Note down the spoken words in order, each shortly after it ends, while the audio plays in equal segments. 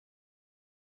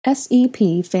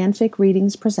SEP Fanfic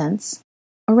Readings presents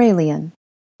Aurelian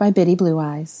by Biddy Blue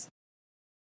Eyes.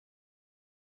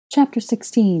 Chapter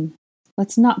 16.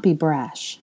 Let's Not Be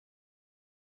Brash.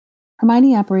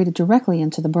 Hermione apparated directly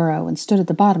into the burrow and stood at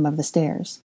the bottom of the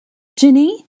stairs.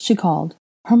 "Ginny?" she called.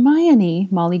 "Hermione,"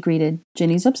 Molly greeted.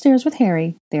 "Ginny's upstairs with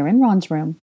Harry. They're in Ron's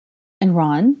room." "And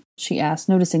Ron?" she asked,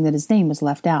 noticing that his name was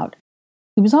left out.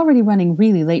 He was already running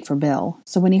really late for Bill,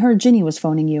 so when he heard Ginny was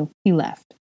phoning you, he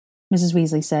left. Mrs.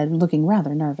 Weasley said, looking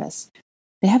rather nervous.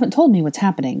 "They haven't told me what's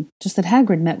happening, just that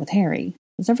Hagrid met with Harry.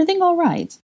 Is everything all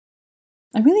right?"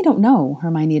 "I really don't know,"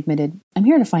 Hermione admitted. "I'm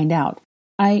here to find out.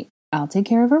 I'll take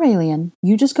care of Aurelian.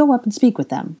 You just go up and speak with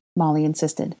them," Molly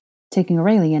insisted, taking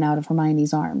Aurelian out of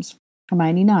Hermione's arms.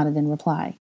 Hermione nodded in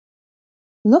reply.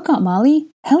 "Look, Aunt Molly,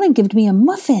 Helen gave me a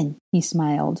muffin," he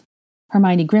smiled.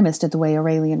 Hermione grimaced at the way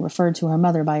Aurelian referred to her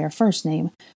mother by her first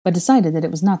name, but decided that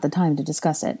it was not the time to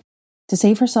discuss it. To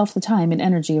save herself the time and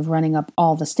energy of running up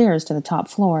all the stairs to the top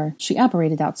floor, she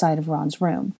apparated outside of Ron's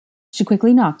room. She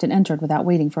quickly knocked and entered without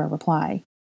waiting for a reply.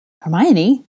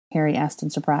 "Hermione?" Harry asked in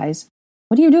surprise.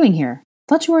 "What are you doing here?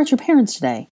 Thought you were at your parents'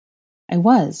 today." "I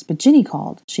was, but Ginny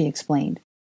called," she explained.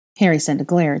 Harry sent a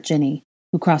glare at Ginny,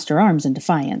 who crossed her arms in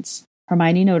defiance.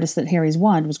 Hermione noticed that Harry's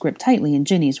wand was gripped tightly in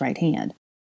Ginny's right hand.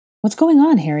 "What's going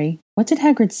on, Harry? What did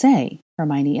Hagrid say?"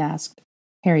 Hermione asked.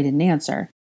 Harry didn't answer.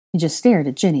 He just stared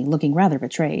at Ginny, looking rather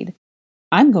betrayed.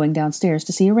 "I'm going downstairs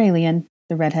to see Aurelian,"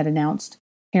 the redhead announced.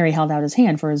 Harry held out his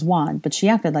hand for his wand, but she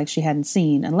acted like she hadn't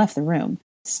seen and left the room,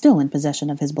 still in possession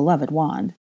of his beloved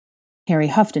wand. Harry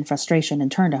huffed in frustration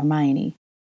and turned to Hermione.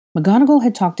 "McGonagall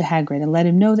had talked to Hagrid and let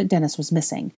him know that Dennis was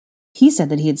missing. He said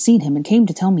that he had seen him and came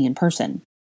to tell me in person."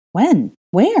 "When?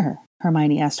 Where?"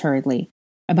 Hermione asked hurriedly.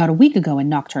 "About a week ago in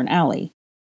Knockturn Alley."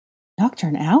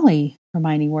 "Knockturn Alley?"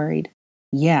 Hermione worried.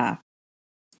 "Yeah."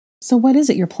 "So what is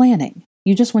it you're planning?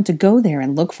 You just want to go there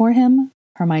and look for him?"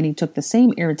 Hermione took the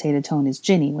same irritated tone as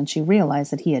Ginny when she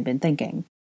realized that he had been thinking.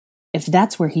 "If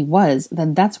that's where he was,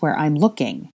 then that's where I'm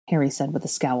looking," Harry said with a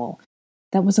scowl.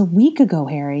 "That was a week ago,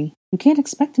 Harry. You can't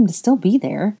expect him to still be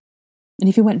there. And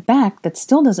if you went back, that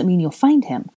still doesn't mean you'll find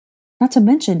him. Not to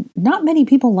mention, not many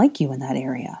people like you in that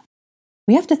area.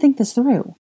 We have to think this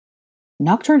through.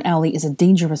 Knockturn Alley is a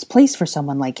dangerous place for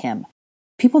someone like him.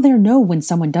 People there know when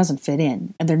someone doesn't fit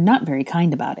in, and they're not very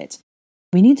kind about it.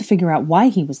 We need to figure out why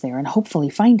he was there and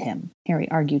hopefully find him," Harry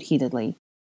argued heatedly.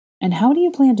 "And how do you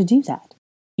plan to do that?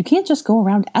 You can't just go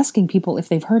around asking people if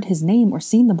they've heard his name or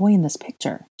seen the boy in this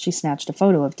picture." She snatched a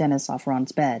photo of Dennis off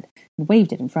Ron's bed and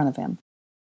waved it in front of him,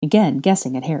 again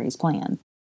guessing at Harry's plan.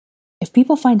 "If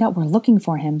people find out we're looking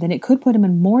for him, then it could put him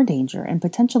in more danger and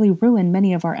potentially ruin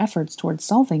many of our efforts towards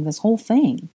solving this whole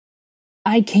thing."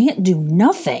 "I can't do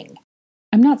nothing!"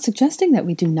 "I'm not suggesting that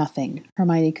we do nothing,"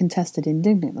 Hermione contested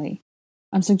indignantly.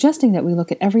 "I'm suggesting that we look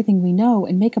at everything we know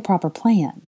and make a proper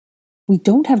plan. We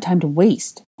don't have time to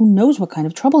waste. Who knows what kind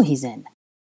of trouble he's in?"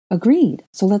 "Agreed,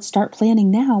 so let's start planning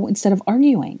now instead of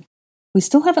arguing. We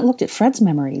still haven't looked at Fred's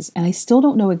memories, and I still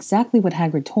don't know exactly what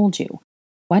Hagrid told you.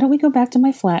 Why don't we go back to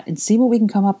my flat and see what we can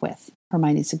come up with?"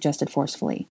 Hermione suggested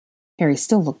forcefully. Harry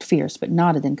still looked fierce, but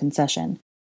nodded in concession.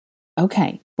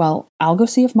 "Okay, well, I'll go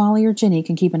see if Molly or Ginny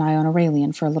can keep an eye on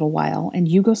Aurelian for a little while, and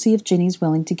you go see if Ginny's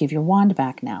willing to give your wand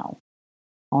back now."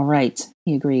 "All right,"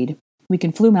 he agreed. "We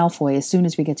can flu Malfoy as soon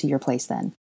as we get to your place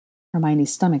then."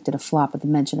 Hermione's stomach did a flop at the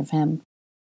mention of him.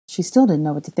 She still didn't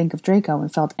know what to think of Draco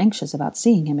and felt anxious about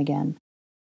seeing him again.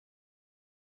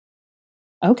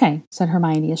 "Okay," said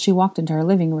Hermione as she walked into her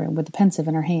living room with the pensive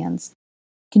in her hands.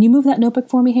 "Can you move that notebook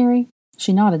for me, Harry?"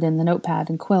 She nodded in the notepad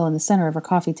and quill in the center of her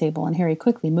coffee table, and Harry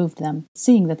quickly moved them,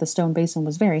 seeing that the stone basin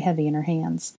was very heavy in her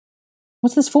hands.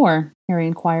 "What's this for?" Harry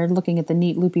inquired, looking at the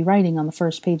neat loopy writing on the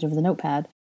first page of the notepad.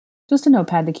 "Just a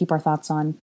notepad to keep our thoughts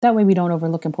on. That way we don't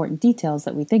overlook important details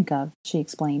that we think of," she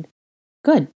explained.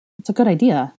 "Good. It's a good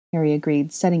idea," Harry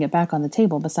agreed, setting it back on the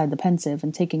table beside the pensive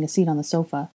and taking a seat on the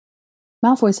sofa.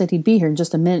 Malfoy said he'd be here in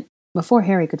just a minute. Before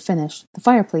Harry could finish, the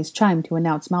fireplace chimed to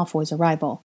announce Malfoy's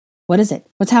arrival. "What is it?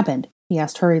 What's happened?" he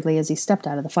asked hurriedly as he stepped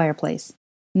out of the fireplace.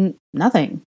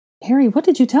 Nothing." "Harry, what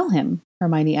did you tell him?"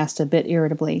 Hermione asked a bit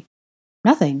irritably.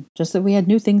 "Nothing, just that we had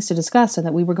new things to discuss and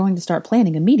that we were going to start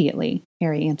planning immediately,"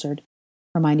 Harry answered.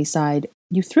 Hermione sighed.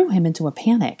 "You threw him into a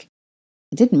panic."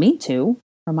 "I didn't mean to."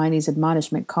 Hermione's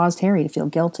admonishment caused Harry to feel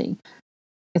guilty.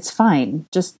 "It's fine.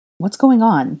 Just what's going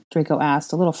on?" Draco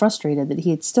asked, a little frustrated that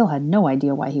he still had no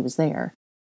idea why he was there.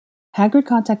 "Hagrid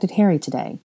contacted Harry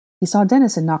today. He saw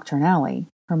Dennis in Knockturn Alley,"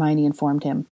 Hermione informed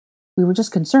him. "We were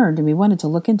just concerned, and we wanted to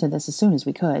look into this as soon as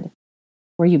we could."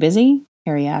 "Were you busy?"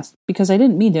 Harry asked. "Because I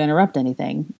didn't mean to interrupt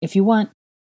anything. If you want—"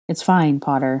 "It's fine,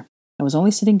 Potter. I was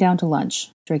only sitting down to lunch,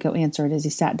 Draco answered as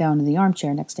he sat down in the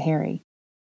armchair next to Harry.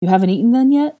 You haven't eaten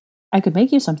then yet? I could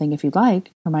make you something if you'd like,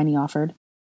 Hermione offered.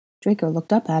 Draco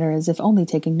looked up at her as if only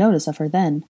taking notice of her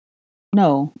then.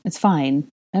 No, it's fine.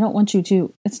 I don't want you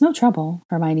to— It's no trouble,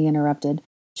 Hermione interrupted.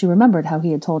 She remembered how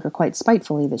he had told her quite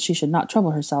spitefully that she should not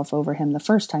trouble herself over him the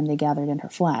first time they gathered in her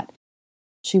flat.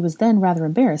 She was then rather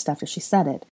embarrassed after she said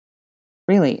it.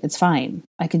 Really, it's fine.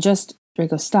 I can just—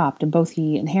 Draco stopped, and both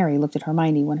he and Harry looked at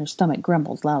Hermione when her stomach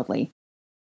grumbled loudly.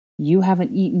 You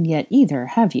haven't eaten yet either,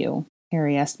 have you?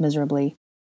 Harry asked miserably.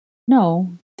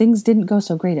 No, things didn't go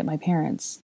so great at my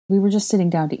parents'. We were just sitting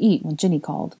down to eat when Ginny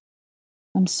called.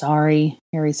 I'm sorry,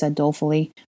 Harry said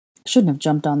dolefully. I shouldn't have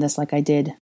jumped on this like I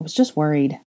did. I was just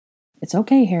worried. It's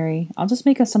okay, Harry. I'll just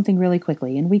make us something really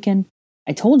quickly, and we can—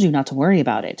 I told you not to worry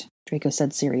about it, Draco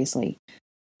said seriously.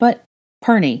 But,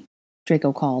 Perny,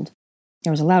 Draco called.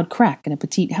 There was a loud crack, and a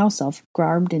petite house elf,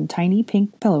 garbed in tiny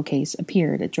pink pillowcase,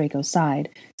 appeared at Draco's side,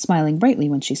 smiling brightly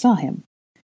when she saw him.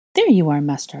 There you are,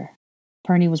 master.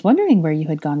 Perny was wondering where you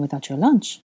had gone without your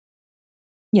lunch.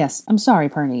 Yes, I'm sorry,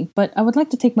 Perny, but I would like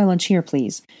to take my lunch here,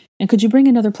 please. And could you bring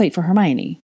another plate for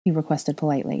Hermione? He requested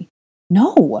politely.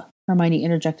 No, Hermione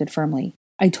interjected firmly.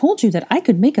 I told you that I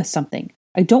could make us something.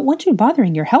 I don't want you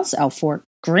bothering your house elf for—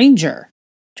 Granger!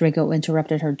 Draco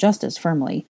interrupted her just as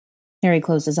firmly. Harry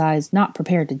closed his eyes, not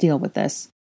prepared to deal with this.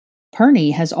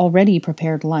 Perny has already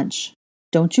prepared lunch.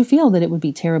 Don't you feel that it would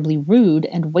be terribly rude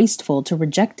and wasteful to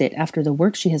reject it after the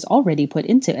work she has already put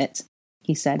into it?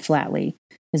 He said flatly,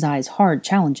 his eyes hard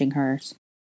challenging hers.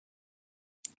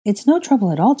 It's no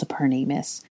trouble at all to Perny,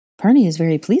 miss. Perny is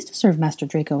very pleased to serve Master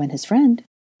Draco and his friend,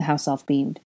 the house elf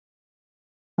beamed.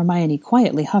 Hermione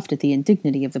quietly huffed at the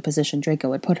indignity of the position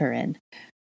Draco had put her in.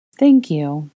 Thank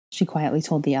you, she quietly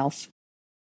told the elf.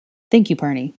 Thank you,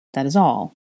 Perny. That is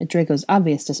all. At Draco's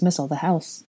obvious dismissal of the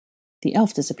house, the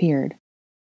elf disappeared.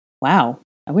 Wow,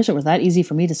 I wish it were that easy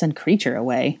for me to send Creature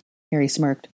away, Harry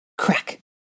smirked. Crack!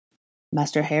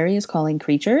 Master Harry is calling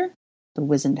Creature? The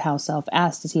wizened house elf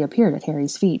asked as he appeared at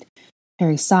Harry's feet.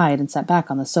 Harry sighed and sat back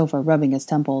on the sofa, rubbing his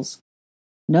temples.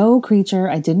 No, Creature,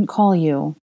 I didn't call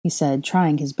you, he said,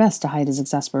 trying his best to hide his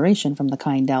exasperation from the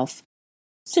kind elf.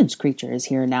 Since Creature is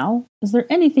here now, is there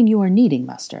anything you are needing,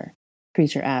 Master?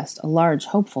 Creature asked, a large,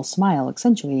 hopeful smile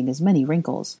accentuating his many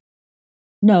wrinkles.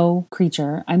 No,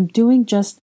 Creature, I'm doing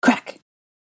just— Crack!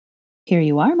 Here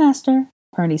you are, Master.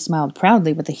 Perny smiled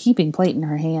proudly with a heaping plate in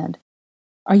her hand.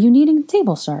 Are you needing the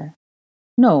table, sir?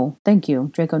 No, thank you,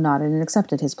 Draco nodded and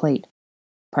accepted his plate.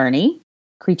 Perny?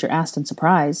 Creature asked in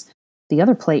surprise. The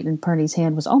other plate in Perny's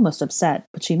hand was almost upset,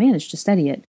 but she managed to steady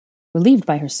it. Relieved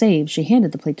by her save, she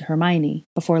handed the plate to Hermione,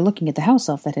 before looking at the house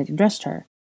elf that had addressed her.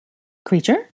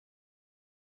 Creature?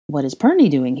 What is Perny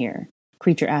doing here?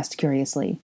 Creature asked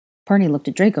curiously. Perny looked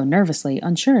at Draco nervously,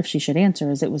 unsure if she should answer,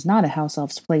 as it was not a house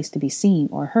elf's place to be seen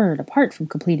or heard apart from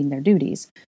completing their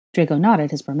duties. Draco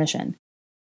nodded his permission.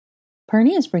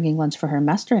 Perny is bringing lunch for her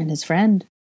master and his friend,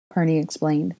 Perny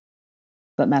explained.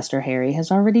 But Master Harry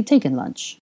has already taken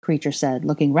lunch, Creature said,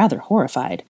 looking rather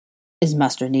horrified. Is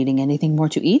Master needing anything more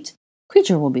to eat?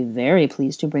 Creature will be very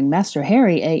pleased to bring Master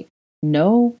Harry a—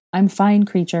 No, I'm fine,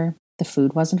 Creature. The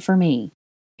food wasn't for me,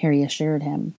 Harry assured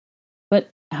him. But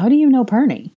how do you know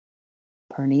Perny?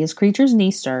 Perny is Creature's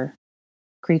niece, sir,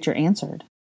 Creature answered.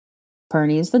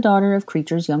 Perny is the daughter of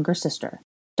Creature's younger sister,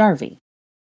 Darby.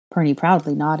 Perny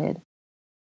proudly nodded.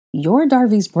 You're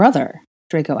Darby's brother?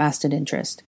 Draco asked in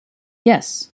interest.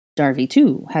 Yes, Darby,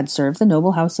 too, had served the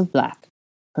noble house of Black.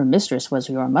 Her mistress was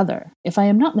your mother, if I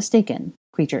am not mistaken,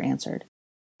 Creature answered.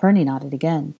 Perny nodded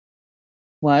again.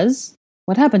 Was?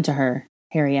 What happened to her?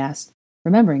 Harry asked,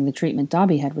 remembering the treatment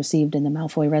Dobby had received in the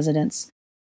Malfoy residence.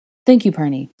 Thank you,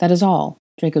 Perny. That is all.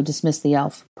 Draco dismissed the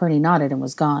elf. Perny nodded and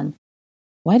was gone.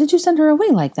 Why did you send her away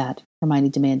like that? Hermione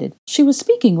demanded. She was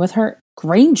speaking with her—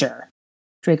 Granger!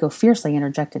 Draco fiercely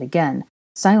interjected again,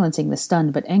 silencing the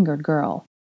stunned but angered girl.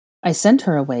 I sent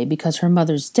her away because her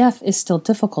mother's death is still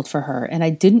difficult for her, and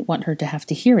I didn't want her to have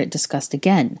to hear it discussed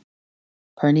again.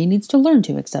 Perny needs to learn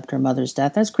to accept her mother's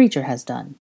death as Creature has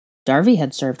done. Darby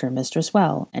had served her mistress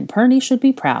well, and Perny should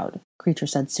be proud, Creature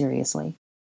said seriously.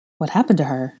 What happened to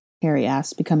her? Harry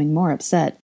asked, becoming more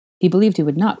upset. He believed he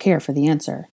would not care for the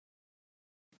answer.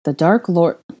 The Dark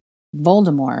Lord—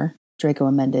 Voldemort, Draco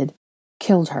amended,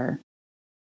 killed her.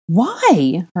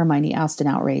 Why? Hermione asked in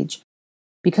outrage.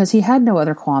 Because he had no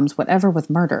other qualms whatever with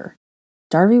murder.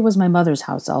 Darby was my mother's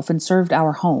house elf and served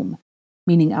our home,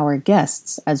 meaning our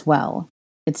guests as well.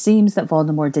 It seems that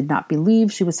Voldemort did not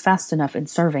believe she was fast enough in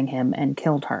serving him and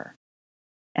killed her.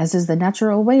 As is the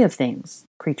natural way of things,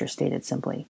 Creature stated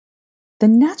simply. The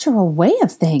natural way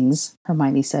of things?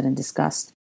 Hermione said in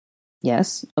disgust.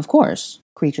 Yes, of course,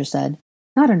 Creature said,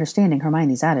 not understanding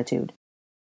Hermione's attitude.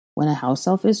 When a house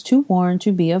elf is too worn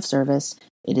to be of service,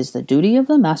 it is the duty of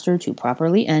the master to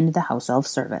properly end the house elf's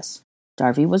service.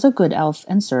 Darby was a good elf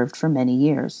and served for many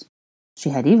years. She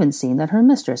had even seen that her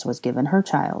mistress was given her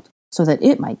child, so that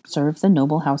it might serve the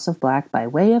noble house of Black by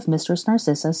way of Mistress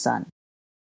Narcissa's son.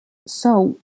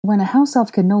 So, when a house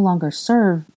elf can no longer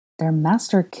serve, their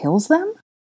master kills them?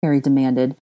 Harry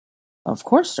demanded. Of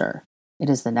course, sir. It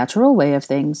is the natural way of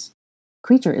things.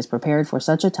 Creature is prepared for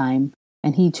such a time,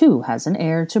 and he too has an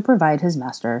heir to provide his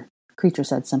master, Creature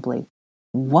said simply.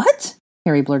 What?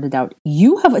 Harry blurted out.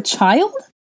 You have a child?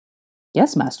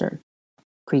 Yes, master.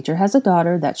 Creature has a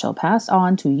daughter that shall pass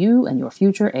on to you and your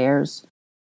future heirs.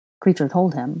 Creature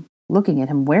told him, looking at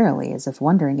him warily as if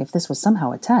wondering if this was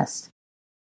somehow a test.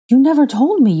 You never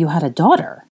told me you had a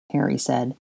daughter, Harry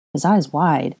said, his eyes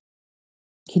wide.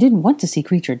 He didn't want to see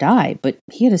Creature die, but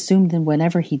he had assumed that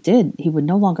whenever he did, he would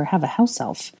no longer have a house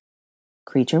elf.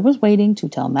 Creature was waiting to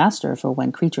tell Master for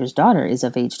when Creature's daughter is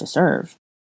of age to serve.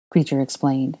 Creature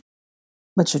explained.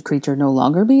 But should Creature no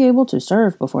longer be able to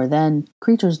serve before then,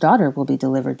 Creature's daughter will be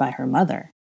delivered by her mother.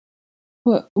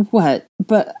 What?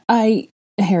 But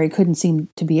Harry couldn't seem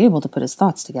to be able to put his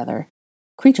thoughts together.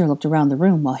 Creature looked around the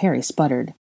room while Harry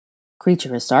sputtered.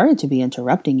 Creature is sorry to be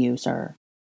interrupting you, sir.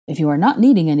 If you are not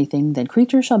needing anything, then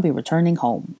Creature shall be returning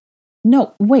home.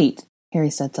 No, wait, Harry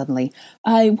said suddenly.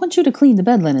 I want you to clean the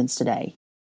bed linens today.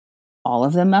 All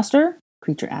of them, master?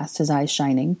 Creature asked, his eyes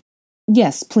shining.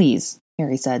 Yes, please,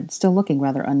 Harry said, still looking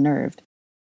rather unnerved.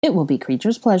 It will be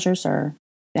Creature's pleasure, sir.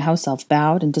 The house elf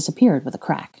bowed and disappeared with a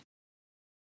crack.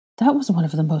 That was one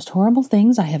of the most horrible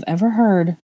things I have ever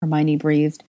heard, Hermione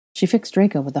breathed. She fixed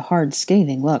Draco with a hard,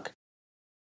 scathing look.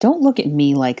 Don't look at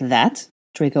me like that,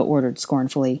 Draco ordered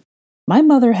scornfully. My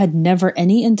mother had never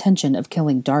any intention of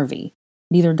killing Darby.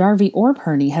 Neither Darby or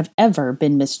Perny have ever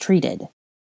been mistreated.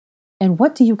 And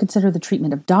what do you consider the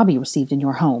treatment of Dobby received in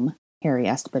your home? Harry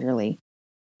asked bitterly.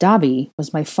 Dobby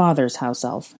was my father's house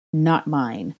elf, not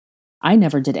mine. I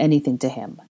never did anything to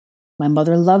him. My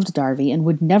mother loved Darby and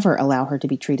would never allow her to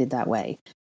be treated that way.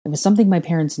 It was something my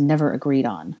parents never agreed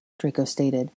on, Draco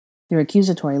stated. Their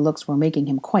accusatory looks were making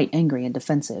him quite angry and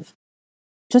defensive.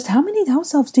 Just how many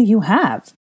house elves do you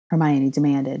have? Hermione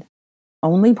demanded.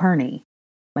 Only Perny.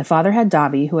 My father had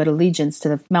Dobby, who had allegiance to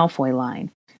the Malfoy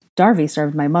line. Darby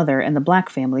served my mother and the Black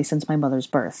family since my mother's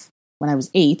birth. When I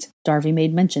was 8, Darby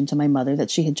made mention to my mother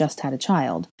that she had just had a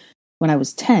child. When I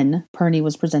was 10, Perny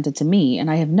was presented to me,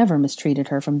 and I have never mistreated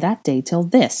her from that day till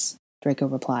this, Draco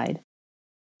replied.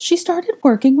 She started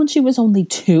working when she was only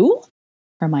 2?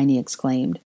 Hermione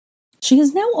exclaimed. She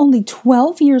is now only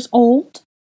 12 years old?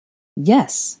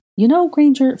 Yes. You know,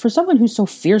 Granger, for someone who so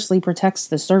fiercely protects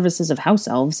the services of house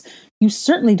elves, you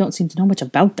certainly don't seem to know much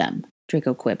about them,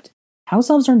 Draco quipped.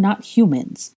 House elves are not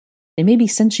humans. They may be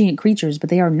sentient creatures, but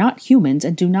they are not humans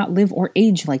and do not live or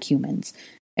age like humans.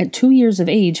 At 2 years of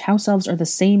age, house elves are the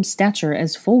same stature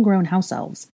as full-grown house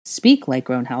elves, speak like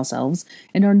grown house elves,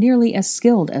 and are nearly as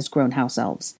skilled as grown house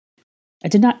elves. I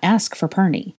did not ask for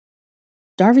Perny.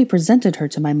 Darby presented her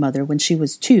to my mother when she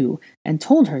was 2 and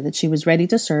told her that she was ready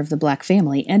to serve the Black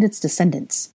family and its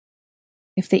descendants.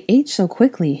 If they age so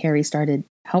quickly, Harry started,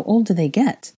 how old do they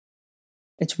get?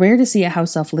 It's rare to see a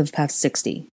house elf live past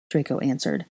 60, Draco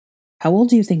answered. How old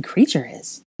do you think Creature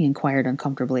is? He inquired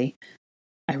uncomfortably.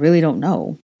 I really don't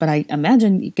know, but I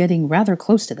imagine getting rather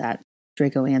close to that,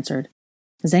 Draco answered,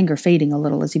 his anger fading a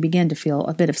little as he began to feel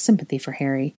a bit of sympathy for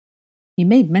Harry. He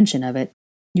made mention of it.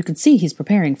 You could see he's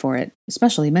preparing for it,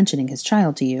 especially mentioning his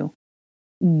child to you.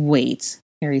 Wait,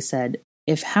 Harry said.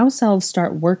 If house elves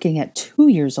start working at 2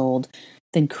 years old,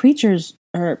 then Creature's,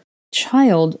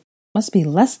 child must be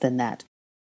less than that.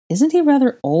 Isn't he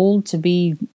rather old to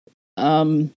be,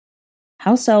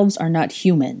 House elves are not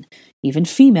human. Even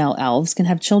female elves can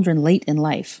have children late in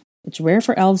life. It's rare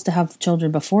for elves to have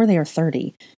children before they are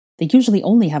 30. They usually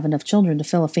only have enough children to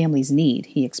fill a family's need,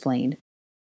 he explained.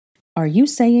 Are you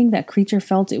saying that Creature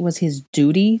felt it was his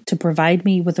duty to provide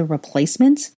me with a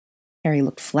replacement? Harry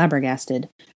looked flabbergasted.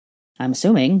 I'm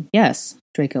assuming, yes,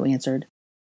 Draco answered.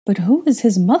 But who is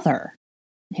his mother?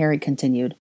 Harry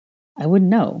continued. I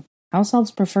wouldn't know. House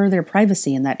elves prefer their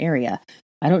privacy in that area.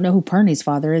 I don't know who Perny's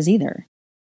father is either.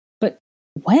 But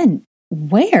when?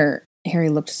 Where? Harry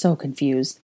looked so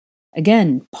confused.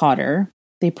 Again, Potter,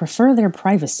 they prefer their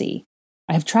privacy.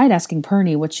 I have tried asking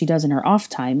Perny what she does in her off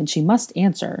time, and she must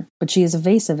answer, but she is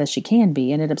evasive as she can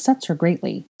be, and it upsets her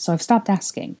greatly, so I've stopped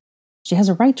asking. She has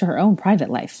a right to her own private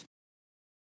life.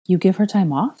 You give her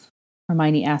time off?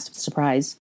 Hermione asked with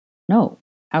surprise. No,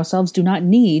 house elves do not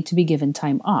need to be given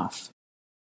time off.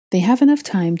 They have enough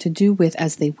time to do with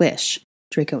as they wish,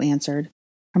 Draco answered.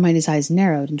 Hermione's eyes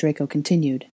narrowed, and Draco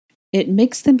continued. It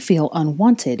makes them feel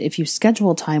unwanted if you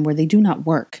schedule time where they do not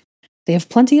work. They have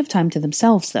plenty of time to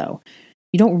themselves, though.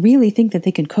 You don't really think that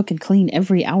they can cook and clean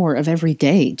every hour of every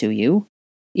day, do you?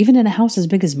 Even in a house as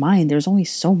big as mine, there's only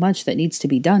so much that needs to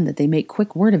be done that they make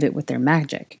quick work of it with their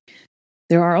magic.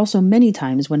 There are also many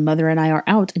times when Mother and I are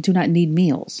out and do not need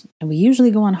meals, and we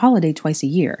usually go on holiday twice a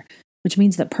year, which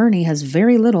means that Perny has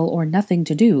very little or nothing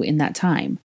to do in that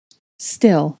time.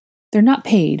 Still, they're not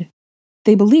paid.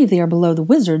 They believe they are below the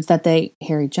wizards that they—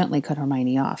 Harry gently cut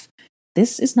Hermione off.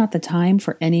 This is not the time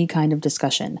for any kind of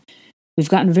discussion. We've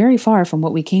gotten very far from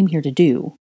what we came here to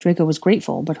do. Draco was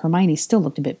grateful, but Hermione still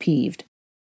looked a bit peeved.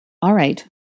 All right.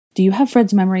 Do you have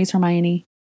Fred's memories, Hermione?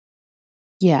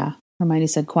 Yeah, Hermione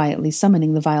said quietly,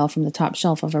 summoning the vial from the top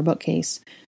shelf of her bookcase.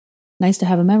 Nice to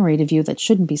have a memory to view that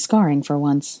shouldn't be scarring for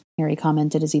once, Harry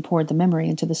commented as he poured the memory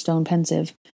into the stone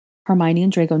pensive. Hermione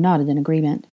and Draco nodded in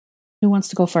agreement. Who wants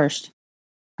to go first?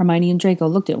 Hermione and Draco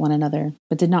looked at one another,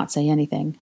 but did not say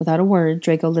anything. Without a word,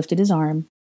 Draco lifted his arm,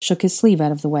 shook his sleeve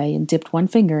out of the way, and dipped one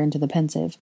finger into the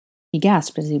pensive. He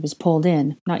gasped as he was pulled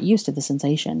in, not used to the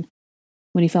sensation.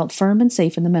 When he felt firm and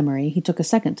safe in the memory, he took a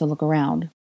second to look around.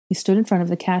 He stood in front of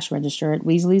the cash register at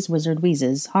Weasley's Wizard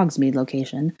Wheez's Hogsmeade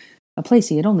location, a place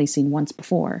he had only seen once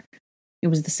before. It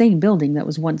was the same building that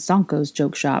was once Zonko's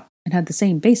joke shop, and had the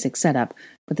same basic setup,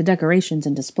 but the decorations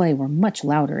and display were much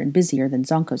louder and busier than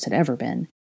Zonko's had ever been.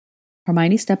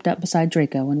 Hermione stepped up beside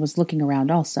Draco and was looking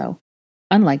around also.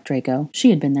 Unlike Draco,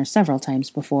 she had been there several times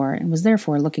before, and was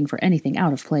therefore looking for anything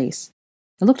out of place.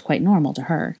 It looked quite normal to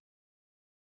her.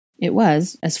 It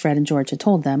was, as Fred and George had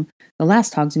told them, the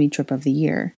last Hogsmeade trip of the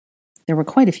year. There were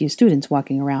quite a few students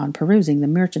walking around, perusing the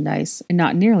merchandise, and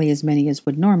not nearly as many as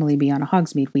would normally be on a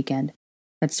Hogsmeade weekend.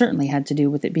 That certainly had to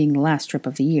do with it being the last trip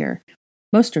of the year.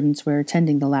 Most students were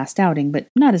attending the last outing, but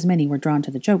not as many were drawn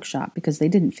to the joke shop because they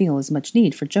didn't feel as much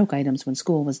need for joke items when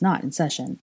school was not in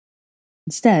session.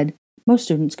 Instead, most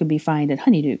students could be found at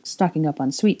Honeyduke's stocking up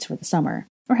on sweets for the summer,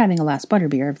 or having a last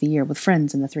butterbeer of the year with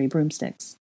friends and the Three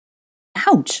Broomsticks.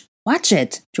 Ouch! Watch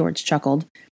it! George chuckled.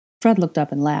 Fred looked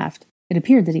up and laughed. It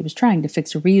appeared that he was trying to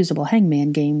fix a reusable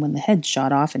hangman game when the head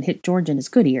shot off and hit George in his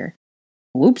good ear.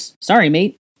 Whoops, sorry,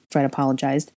 mate, Fred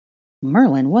apologized.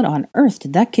 Merlin, what on earth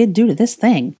did that kid do to this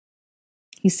thing?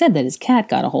 He said that his cat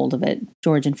got a hold of it,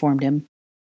 George informed him.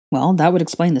 Well, that would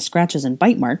explain the scratches and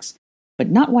bite marks, but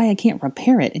not why I can't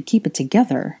repair it and keep it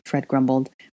together, Fred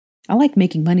grumbled. I like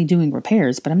making money doing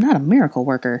repairs, but I'm not a miracle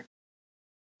worker.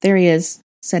 There he is,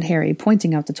 said Harry,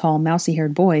 pointing out the tall,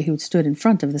 mousy-haired boy who stood in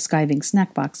front of the skiving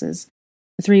snack boxes.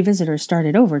 The three visitors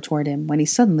started over toward him when he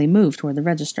suddenly moved toward the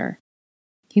register.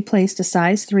 He placed a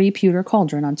size 3 pewter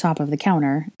cauldron on top of the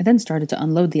counter, and then started to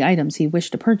unload the items he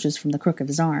wished to purchase from the crook of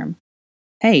his arm.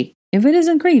 Hey, if it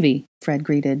isn't Creevy, Fred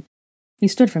greeted. He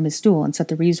stood from his stool and set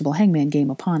the reusable hangman game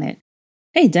upon it.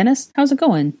 Hey, Dennis, how's it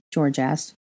going? George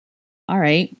asked. All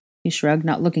right, he shrugged,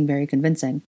 not looking very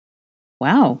convincing.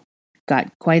 Wow,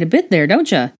 got quite a bit there,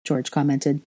 don't you? George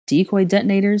commented. Decoy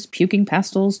detonators, puking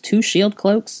pastels, 2 shield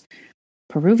cloaks,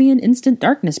 Peruvian instant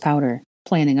darkness powder.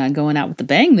 Planning on going out with a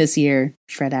bang this year?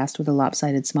 Fred asked with a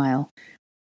lopsided smile.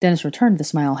 Dennis returned the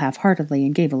smile half-heartedly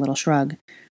and gave a little shrug.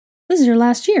 This is your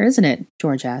last year, isn't it?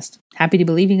 George asked. Happy to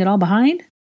be leaving it all behind?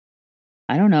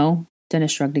 I don't know.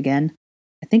 Dennis shrugged again.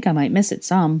 I think I might miss it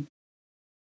some.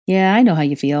 Yeah, I know how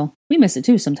you feel. We miss it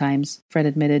too sometimes, Fred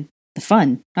admitted. The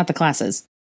fun, not the classes.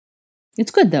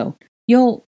 It's good, though.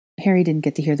 Harry didn't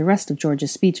get to hear the rest of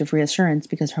George's speech of reassurance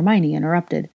because Hermione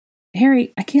interrupted.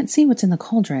 Harry, I can't see what's in the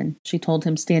cauldron, she told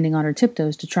him, standing on her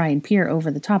tiptoes to try and peer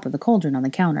over the top of the cauldron on the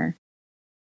counter.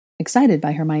 Excited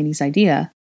by Hermione's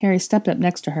idea, Harry stepped up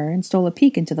next to her and stole a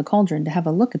peek into the cauldron to have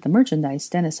a look at the merchandise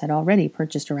Dennis had already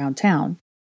purchased around town.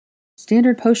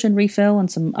 Standard potion refill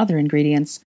and some other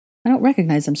ingredients. I don't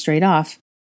recognize them straight off.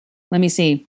 Let me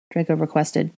see, Draco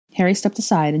requested. Harry stepped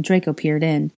aside and Draco peered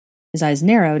in. His eyes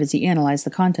narrowed as he analyzed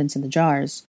the contents in the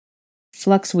jars.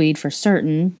 Fluxweed for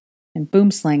certain, and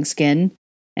boomslang skin,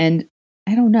 and,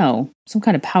 I don't know, some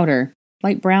kind of powder.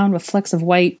 Light brown with flecks of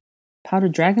white.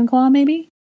 Powdered dragon claw, maybe?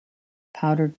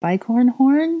 Powdered bicorn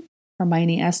horn?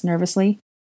 Hermione asked nervously.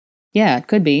 Yeah, it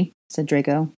could be, said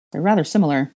Draco. They're rather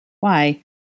similar. Why?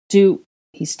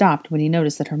 He stopped when he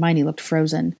noticed that Hermione looked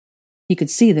frozen. He could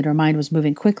see that her mind was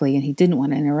moving quickly, and he didn't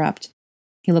want to interrupt.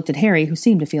 He looked at Harry, who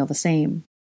seemed to feel the same.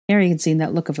 Harry had seen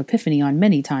that look of epiphany on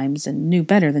many times, and knew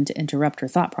better than to interrupt her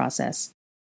thought process.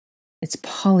 It's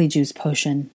polyjuice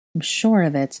potion. I'm sure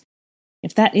of it.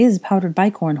 If that is powdered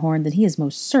bicorn horn, then he is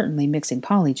most certainly mixing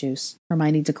polyjuice,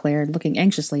 Hermione declared, looking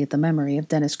anxiously at the memory of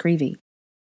Dennis Creevy.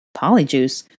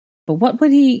 Polyjuice? But what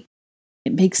would he...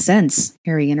 It makes sense,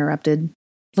 Harry interrupted.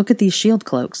 Look at these shield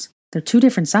cloaks. They're 2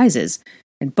 different sizes,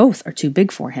 and both are too big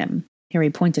for him. Harry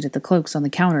pointed at the cloaks on the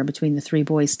counter between the 3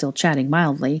 boys still chatting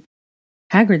mildly.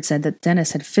 Hagrid said that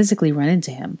Dennis had physically run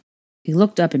into him. He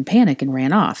looked up in panic and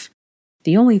ran off.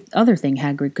 The only other thing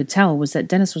Hagrid could tell was that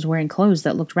Dennis was wearing clothes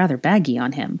that looked rather baggy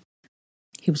on him.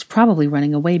 He was probably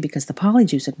running away because the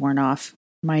polyjuice had worn off,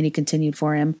 Hermione continued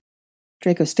for him.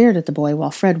 Draco stared at the boy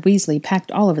while Fred Weasley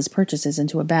packed all of his purchases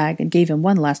into a bag and gave him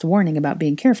one last warning about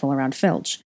being careful around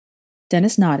Filch.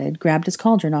 Dennis nodded, grabbed his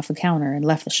cauldron off the counter, and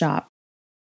left the shop.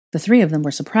 The 3 of them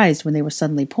were surprised when they were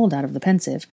suddenly pulled out of the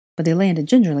pensive, but they landed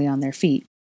gingerly on their feet.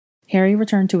 Harry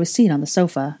returned to his seat on the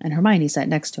sofa, and Hermione sat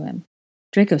next to him.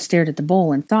 Draco stared at the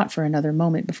bowl and thought for another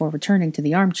moment before returning to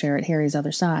the armchair at Harry's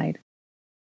other side.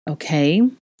 "Okay,"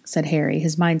 said Harry,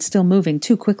 his mind still moving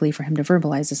too quickly for him to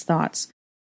verbalize his thoughts.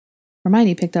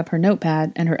 Hermione picked up her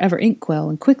notepad and her ever-inkwell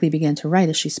and quickly began to write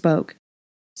as she spoke.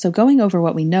 "So going over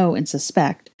what we know and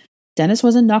suspect, Dennis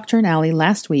was in Nocturne Alley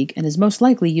last week and is most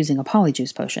likely using a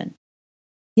polyjuice potion."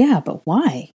 "Yeah, but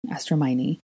why?" asked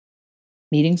Hermione.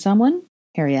 "Meeting someone?"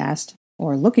 Harry asked.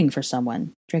 "Or looking for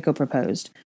someone," Draco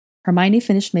proposed. Hermione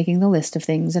finished making the list of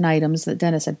things and items that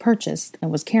Dennis had purchased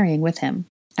and was carrying with him,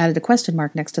 added a question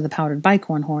mark next to the powdered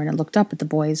bicorn horn, and looked up at the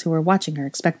boys who were watching her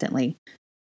expectantly.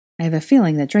 "I have a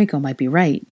feeling that Draco might be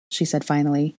right," she said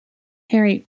finally.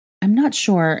 "Harry, I'm not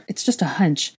sure, it's just a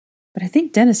hunch, but I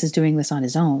think Dennis is doing this on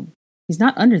his own. He's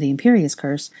not under the Imperius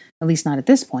Curse, at least not at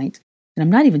this point, and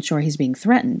I'm not even sure he's being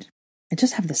threatened. I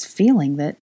just have this feeling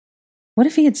that... What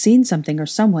if he had seen something or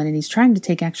someone and he's trying to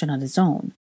take action on his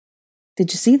own?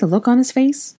 Did you see the look on his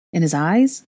face? In his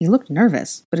eyes? He looked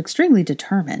nervous, but extremely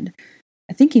determined.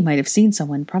 I think he might have seen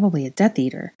someone, probably a Death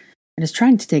Eater, and is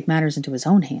trying to take matters into his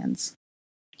own hands."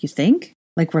 "You think?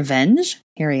 Like revenge?"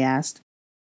 Harry asked.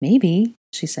 "Maybe,"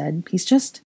 she said. "He's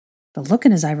just... The look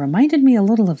in his eye reminded me a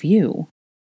little of you."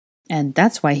 "And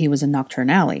that's why he was in Nocturne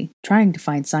Alley, trying to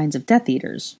find signs of Death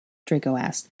Eaters?" Draco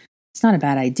asked. "It's not a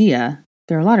bad idea.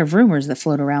 There are a lot of rumors that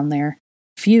float around there.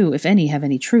 Few, if any, have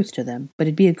any truth to them, but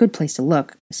it'd be a good place to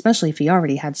look, especially if he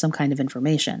already had some kind of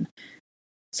information."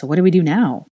 "So what do we do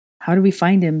now? How do we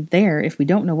find him there if we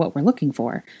don't know what we're looking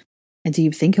for? And do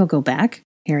you think he'll go back?"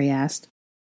 Harry asked.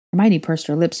 Hermione pursed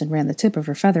her lips and ran the tip of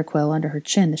her feather quill under her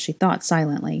chin as she thought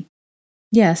silently.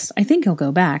 "Yes, I think he'll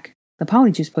go back. The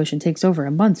polyjuice potion takes over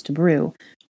a month to brew,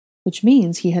 which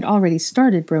means he had already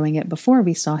started brewing it before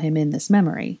we saw him in this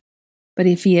memory. But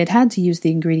if he had had to use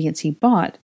the ingredients he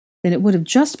bought, then it would have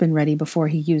just been ready before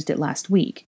he used it last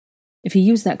week. If he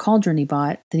used that cauldron he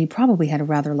bought, then he probably had a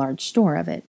rather large store of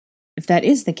it. If that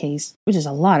is the case, which is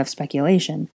a lot of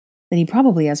speculation, then he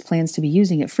probably has plans to be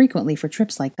using it frequently for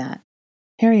trips like that."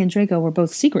 Harry and Draco were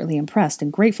both secretly impressed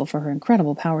and grateful for her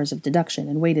incredible powers of deduction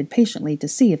and waited patiently to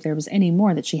see if there was any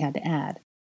more that she had to add.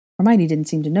 Hermione didn't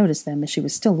seem to notice them as she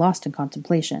was still lost in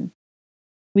contemplation.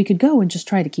 "We could go and just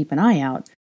try to keep an eye out,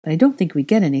 but I don't think we'd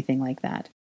get anything like that."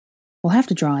 "We'll have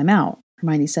to draw him out,"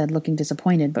 Hermione said, looking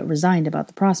disappointed but resigned about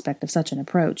the prospect of such an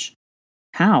approach.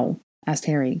 "How?" asked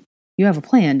Harry. "You have a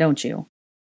plan, don't you?"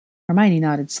 Hermione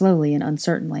nodded slowly and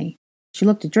uncertainly. She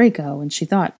looked at Draco, and she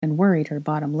thought and worried her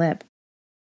bottom lip.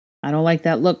 "I don't like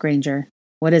that look, Granger.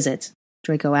 What is it?"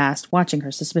 Draco asked, watching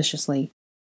her suspiciously.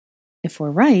 "If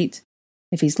we're right,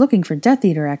 if he's looking for Death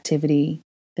Eater activity,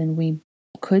 then we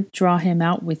could draw him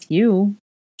out with you,"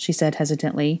 she said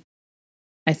hesitantly.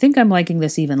 "I think I'm liking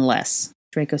this even less,"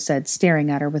 Draco said, staring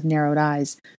at her with narrowed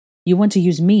eyes. "You want to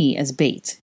use me as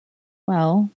bait."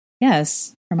 "Well,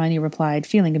 yes," Hermione replied,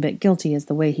 feeling a bit guilty as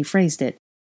the way he phrased it.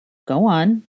 "Go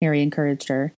on," Harry encouraged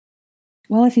her.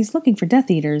 "Well, if he's looking for Death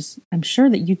Eaters, I'm sure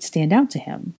that you'd stand out to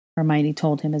him," Hermione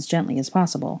told him as gently as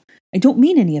possible. "I don't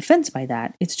mean any offense by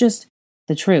that. It's just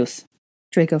the truth,"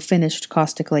 Draco finished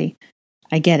caustically.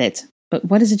 "I get it, but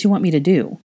what is it you want me to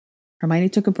do?" Hermione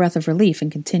took a breath of relief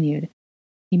and continued.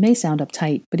 He may sound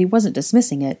uptight, but he wasn't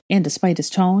dismissing it, and despite his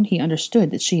tone, he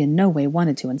understood that she in no way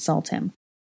wanted to insult him.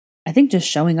 "I think just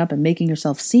showing up and making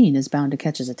yourself seen is bound to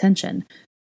catch his attention.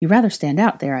 You rather stand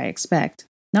out there, I expect.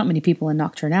 Not many people in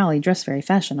Nocturne Alley dress very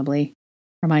fashionably."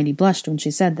 Hermione blushed when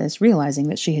she said this, realizing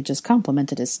that she had just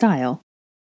complimented his style.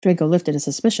 Draco lifted a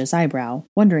suspicious eyebrow,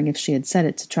 wondering if she had said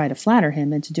it to try to flatter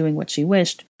him into doing what she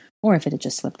wished, or if it had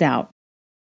just slipped out.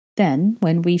 "Then,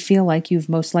 when we feel like you've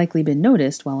most likely been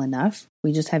noticed well enough,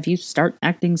 we just have you start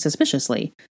acting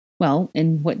suspiciously. Well,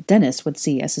 in what Dennis would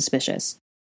see as suspicious."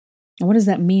 "And what does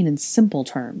that mean in simple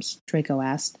terms?" Draco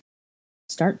asked.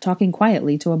 "Start talking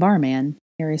quietly to a barman,"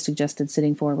 Harry suggested,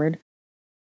 sitting forward.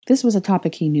 This was a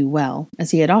topic he knew well,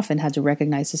 as he had often had to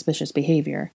recognize suspicious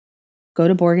behavior. "Go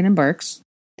to Borgin and Burke's,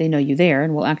 They know you there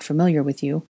and will act familiar with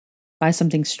you. Buy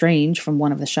something strange from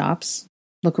one of the shops.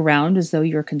 Look around as though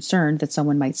you're concerned that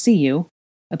someone might see you.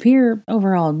 Appear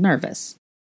overall nervous.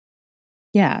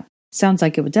 Yeah, sounds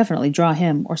like it would definitely draw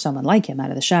him or someone like him out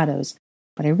of the shadows,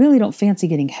 but I really don't fancy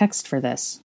getting hexed for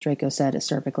this, Draco said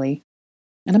acerbically.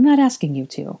 And I'm not asking you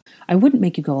to. I wouldn't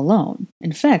make you go alone.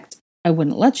 In fact, I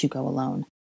wouldn't let you go alone.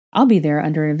 I'll be there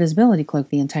under an invisibility cloak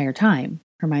the entire time,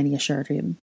 Hermione assured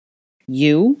him.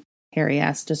 You? Harry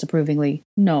asked disapprovingly.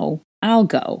 No, I'll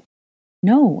go.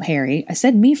 No, Harry, I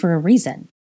said me for a reason.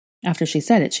 After she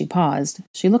said it, she paused.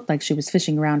 She looked like she was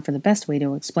fishing around for the best way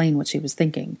to explain what she was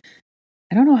thinking.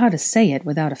 I don't know how to say it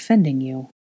without offending you.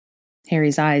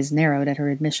 Harry's eyes narrowed at her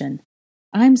admission.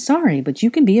 I'm sorry, but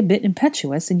you can be a bit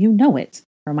impetuous, and you know it.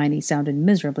 Hermione sounded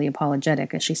miserably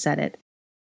apologetic as she said it.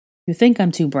 You think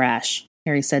I'm too brash,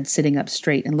 Harry said, sitting up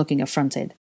straight and looking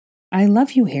affronted. I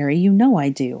love you, Harry. You know I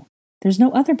do. There's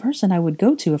no other person I would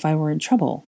go to if I were in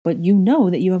trouble, but you know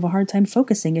that you have a hard time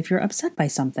focusing if you're upset by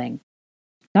something.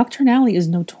 Nocturnally is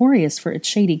notorious for its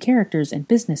shady characters and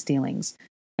business dealings.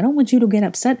 I don't want you to get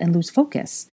upset and lose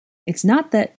focus. It's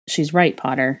not that— She's right,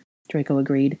 Potter, Draco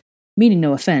agreed. Meaning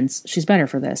no offense, she's better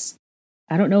for this.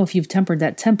 I don't know if you've tempered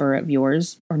that temper of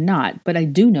yours or not, but I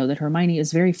do know that Hermione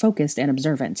is very focused and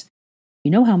observant.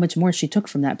 You know how much more she took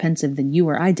from that pensive than you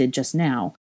or I did just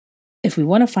now. If we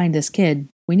want to find this kid,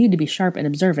 we need to be sharp and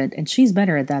observant, and she's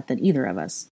better at that than either of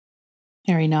us.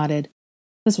 Harry nodded.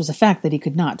 This was a fact that he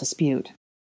could not dispute.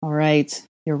 All right,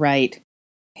 you're right.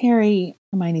 Harry,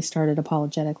 Hermione started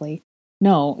apologetically.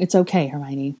 No, it's okay,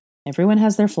 Hermione. Everyone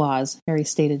has their flaws, Harry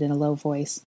stated in a low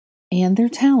voice. And their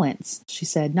talents, she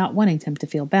said, not wanting him to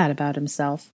feel bad about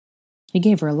himself. He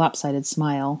gave her a lopsided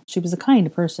smile. She was a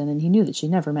kind person, and he knew that she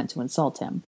never meant to insult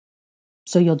him.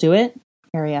 So you'll do it?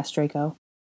 Harry asked Draco.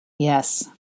 Yes.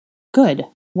 Good.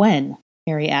 When?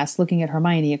 Harry asked, looking at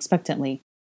Hermione expectantly.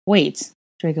 Wait,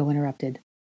 Draco interrupted.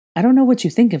 I don't know what you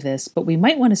think of this, but we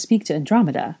might want to speak to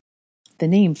Andromeda. The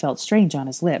name felt strange on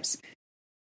his lips.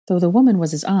 Though the woman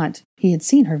was his aunt, he had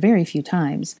seen her very few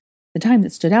times. The time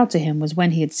that stood out to him was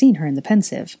when he had seen her in the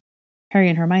Pensive. Harry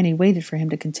and Hermione waited for him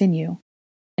to continue.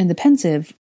 In the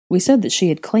Pensive, we said that she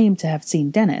had claimed to have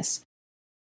seen Dennis.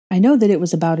 I know that it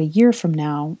was about a year from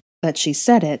now that she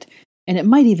said it, and it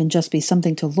might even just be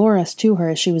something to lure us to her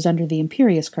as she was under the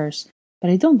Imperius curse, but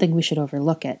I don't think we should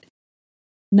overlook it.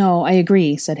 No, I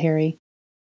agree, said Harry.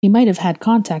 He might have had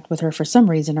contact with her for some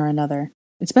reason or another.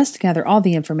 It's best to gather all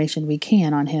the information we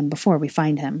can on him before we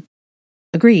find him.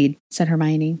 Agreed, said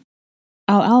Hermione.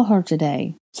 I'll owl her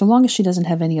today. So long as she doesn't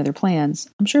have any other plans,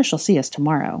 I'm sure she'll see us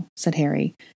tomorrow, said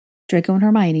Harry. Draco and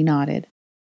Hermione nodded.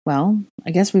 Well,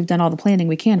 I guess we've done all the planning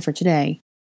we can for today.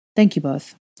 Thank you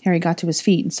both. Harry got to his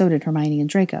feet, and so did Hermione and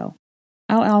Draco.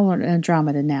 I'll owl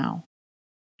Andromeda now.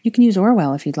 You can use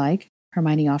Orwell if you'd like,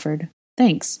 Hermione offered.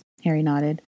 Thanks, Harry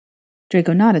nodded.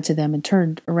 Draco nodded to them and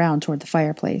turned around toward the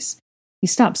fireplace. He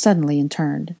stopped suddenly and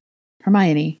turned.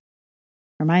 Hermione.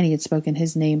 Hermione had spoken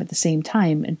his name at the same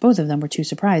time, and both of them were too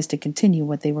surprised to continue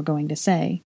what they were going to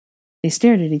say. They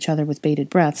stared at each other with bated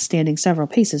breath, standing several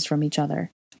paces from each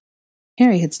other.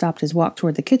 Harry had stopped his walk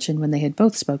toward the kitchen when they had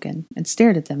both spoken, and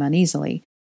stared at them uneasily.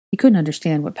 He couldn't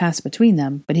understand what passed between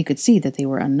them, but he could see that they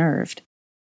were unnerved.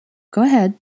 Go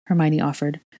ahead, Hermione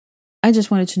offered. I just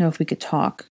wanted to know if we could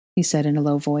talk, he said in a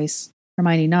low voice.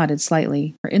 Hermione nodded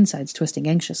slightly, her insides twisting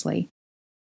anxiously.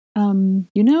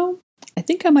 I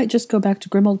think I might just go back to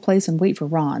Grimmauld Place and wait for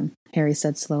Ron, Harry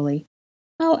said slowly.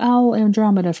 I'll owl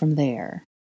Andromeda from there.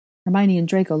 Hermione and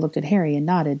Draco looked at Harry and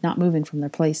nodded, not moving from their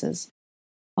places.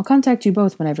 I'll contact you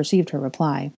both when I've received her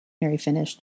reply, Harry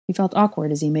finished. He felt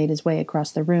awkward as he made his way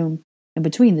across the room and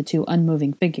between the two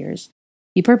unmoving figures.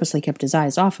 He purposely kept his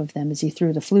eyes off of them as he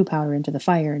threw the flue powder into the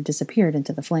fire and disappeared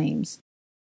into the flames.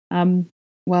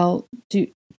 Well, do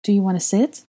you want to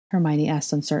sit? Hermione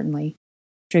asked uncertainly.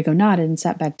 Draco nodded and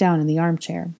sat back down in the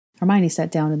armchair. Hermione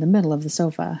sat down in the middle of the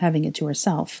sofa, having it to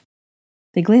herself.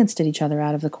 They glanced at each other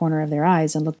out of the corner of their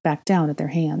eyes and looked back down at their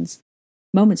hands.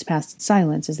 Moments passed in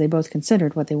silence as they both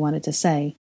considered what they wanted to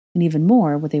say, and even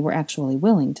more what they were actually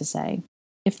willing to say,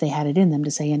 if they had it in them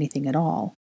to say anything at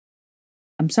all.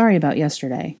 I'm sorry about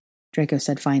yesterday, Draco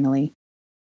said finally.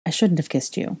 I shouldn't have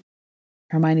kissed you.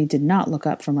 Hermione did not look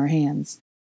up from her hands.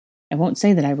 I won't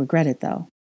say that I regret it, though,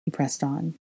 he pressed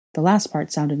on. The last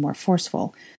part sounded more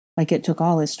forceful, like it took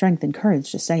all his strength and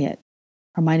courage to say it.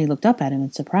 Hermione looked up at him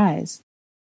in surprise.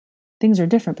 Things are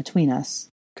different between us.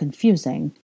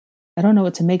 Confusing. I don't know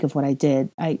what to make of what I did.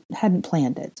 I hadn't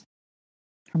planned it.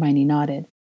 Hermione nodded.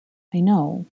 I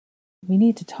know. We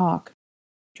need to talk.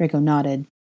 Draco nodded.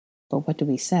 But what do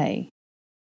we say?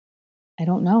 I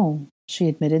don't know, she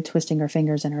admitted, twisting her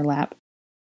fingers in her lap.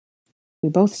 We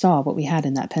both saw what we had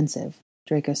in that pensive,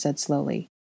 Draco said slowly.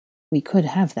 We could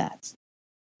have that.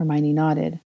 Hermione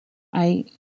nodded. I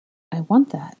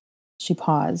want that. She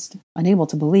paused, unable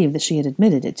to believe that she had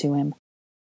admitted it to him.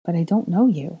 But I don't know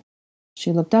you.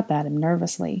 She looked up at him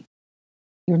nervously.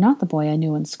 You're not the boy I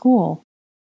knew in school,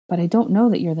 but I don't know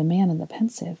that you're the man in the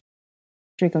pensive.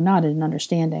 Draco nodded in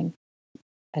understanding.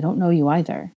 I don't know you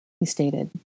either, he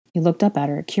stated. He looked up at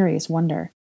her in curious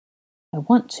wonder. I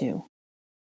want to.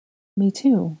 Me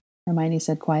too, Hermione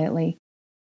said quietly.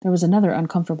 There was another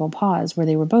uncomfortable pause where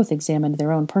they were both examined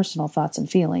their own personal thoughts and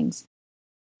feelings.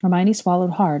 Hermione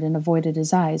swallowed hard and avoided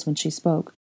his eyes when she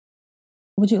spoke.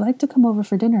 Would you like to come over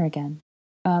for dinner again?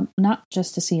 Not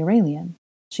just to see Aurelian.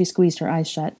 She squeezed her eyes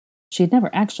shut. She had never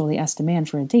actually asked a man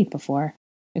for a date before,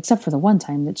 except for the one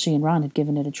time that she and Ron had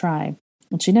given it a try,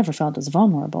 and she never felt as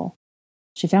vulnerable.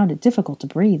 She found it difficult to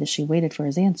breathe as she waited for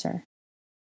his answer.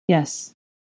 Yes.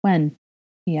 When?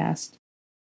 He asked.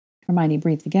 Hermione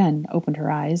breathed again, opened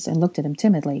her eyes, and looked at him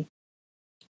timidly.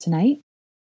 Tonight?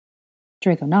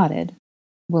 Draco nodded.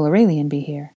 Will Aurelian be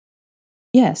here?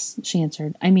 Yes, she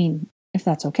answered. I mean, if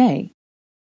that's okay.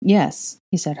 Yes,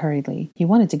 he said hurriedly. He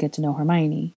wanted to get to know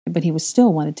Hermione, but he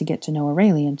still wanted to get to know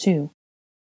Aurelian, too.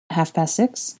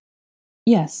 6:30?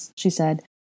 Yes, she said.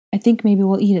 I think maybe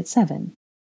we'll eat at 7.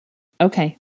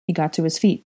 Okay. He got to his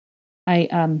feet.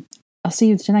 I'll see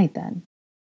you tonight, then.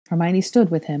 Hermione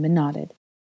stood with him and nodded.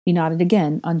 He nodded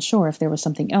again, unsure if there was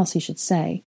something else he should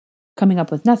say. Coming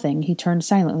up with nothing, he turned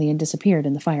silently and disappeared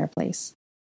in the fireplace.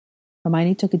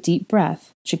 Hermione took a deep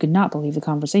breath. She could not believe the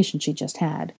conversation she'd just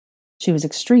had. She was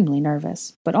extremely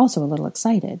nervous, but also a little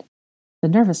excited. The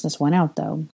nervousness went out,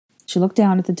 though. She looked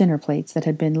down at the dinner plates that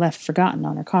had been left forgotten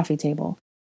on her coffee table.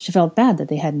 She felt bad that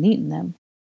they hadn't eaten them,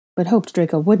 but hoped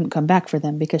Draco wouldn't come back for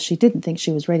them because she didn't think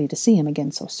she was ready to see him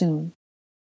again so soon.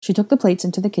 She took the plates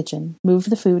into the kitchen, moved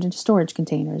the food into storage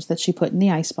containers that she put in the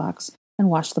icebox, and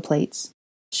washed the plates.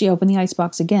 She opened the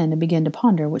icebox again and began to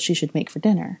ponder what she should make for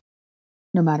dinner.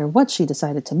 No matter what she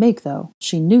decided to make, though,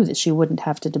 she knew that she wouldn't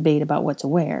have to debate about what to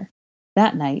wear.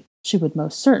 That night, she would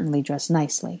most certainly dress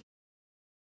nicely.